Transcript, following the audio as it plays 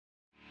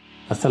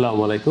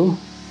Assalamu alaikum.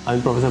 I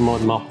am Professor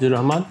Mahfuzur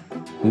Rahman,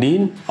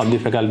 Dean of the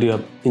Faculty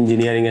of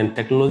Engineering and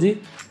Technology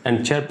and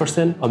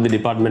Chairperson of the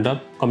Department of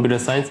Computer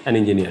Science and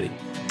Engineering.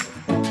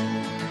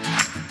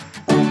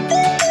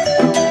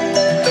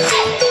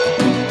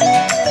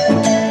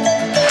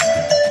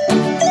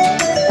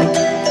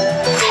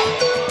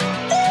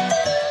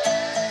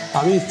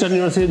 আমি eastern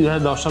university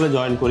 2010 সালে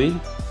join করি।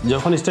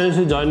 যখন eastern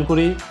university join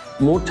করি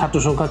মোট ছাত্র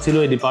সংখ্যা ছিল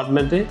এই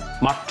ডিপার্টমেন্টে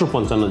মাত্র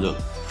 55 জন।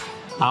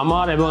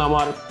 আমার এবং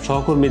আমার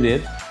সহকর্মীদের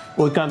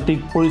ঐকান্তিক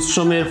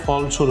পরিশ্রমের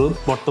ফলস্বরূপ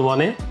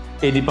বর্তমানে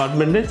এই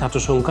ডিপার্টমেন্টে ছাত্র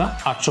সংখ্যা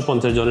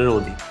 850 জনের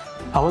অধিক।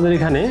 আমাদের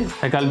এখানে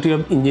ফ্যাকাল্টি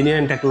অফ ইঞ্জিনিয়ারিং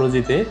অ্যান্ড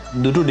টেকনোলজিতে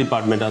দুটো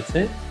ডিপার্টমেন্ট আছে,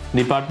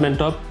 department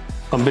of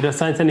computer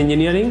science and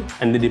engineering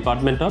and the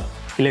department of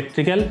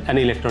electrical and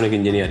electronic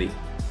engineering.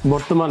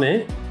 বর্তমানে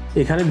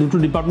এখানে দুটো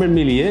ডিপার্টমেন্ট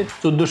মিলিয়ে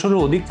 1400-এরও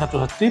অধিক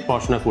ছাত্রছাত্রী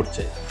পড়াশোনা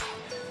করছে।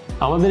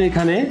 আমাদের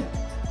এখানে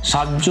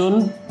 7 জন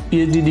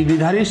পিএইচডি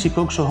ডিগ্রিধারী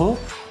শিক্ষক সহ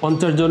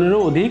 50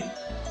 জনেরও অধিক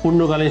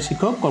পূর্ণকালীন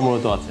শিক্ষক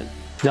কর্মরত আছেন,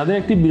 যাদের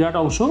একটি বিরাট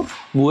অংশ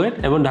বুয়েট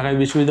এবং ঢাকা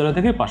বিশ্ববিদ্যালয়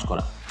থেকে পাশ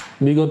করা।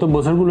 বিগত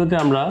বছরগুলোতে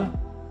আমরা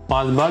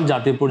 5 বার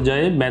জাতীয়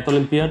পর্যায়ে ম্যাথ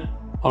অলিম্পিয়াড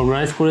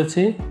অর্গানাইজ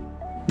করেছি,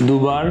 2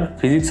 বার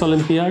ফিজিক্স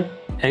অলিম্পিয়াড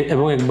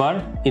এবং 1 বার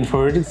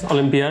ইনফরমেটিক্স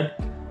অলিম্পিয়াড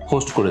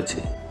হোস্ট করেছি।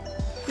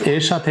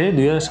 এর সাথে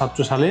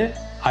 2017 সালে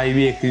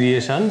আইবি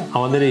অ্যাক্রিডিটেশন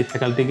আমাদের এই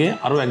ফ্যাকাল্টিকে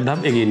আরও এক ধাপ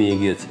এগিয়ে নিয়ে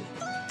গিয়েছে।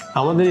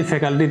 আমাদের এই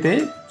ফ্যাকাল্টিতে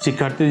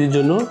শিক্ষার্থীদের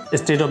জন্য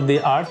state of the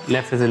art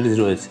lab facilities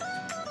রয়েছে।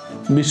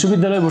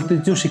 বিশ্ববিদ্যালয়ে ভর্তি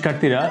ইচ্ছুক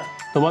শিক্ষার্থীরা,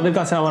 তোমাদের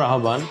কাছে আমার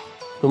আহ্বান,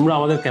 তোমরা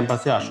আমাদের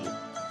ক্যাম্পাসে আসো।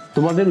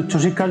 তোমাদের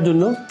উচ্চশিক্ষার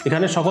জন্য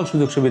এখানে সকল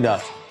সুযোগ সুবিধা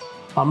আছে।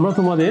 আমরা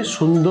তোমাদের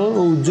সুন্দর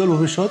ও উজ্জ্বল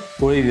ভবিষ্যৎ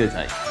গড়ে দিতে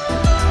চাই।